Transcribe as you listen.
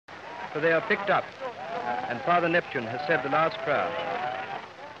for they are picked up, and Father Neptune has said the last prayer.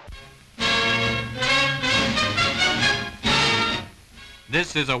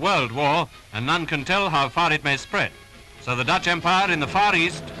 This is a world war, and none can tell how far it may spread. So the Dutch Empire in the Far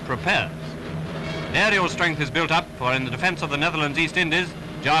East prepares. Aerial strength is built up, for in the defence of the Netherlands East Indies,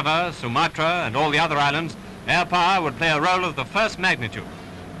 Java, Sumatra, and all the other islands, air power would play a role of the first magnitude.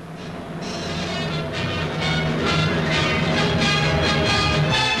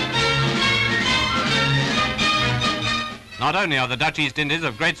 Not only are the Dutch East Indies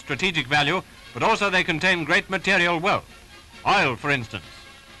of great strategic value, but also they contain great material wealth. Oil, for instance.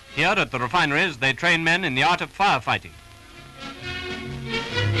 Here at the refineries, they train men in the art of firefighting.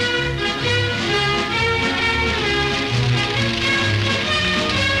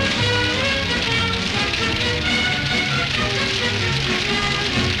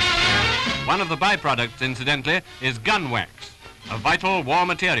 One of the byproducts, incidentally, is gun wax, a vital war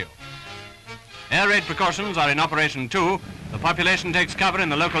material. Air raid precautions are in operation too. The population takes cover in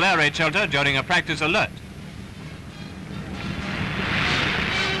the local air raid shelter during a practice alert.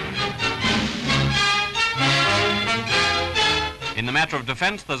 In the matter of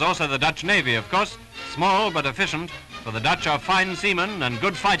defence, there's also the Dutch Navy, of course, small but efficient, for the Dutch are fine seamen and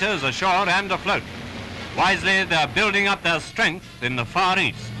good fighters ashore and afloat. Wisely, they're building up their strength in the Far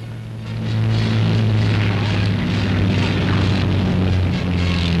East.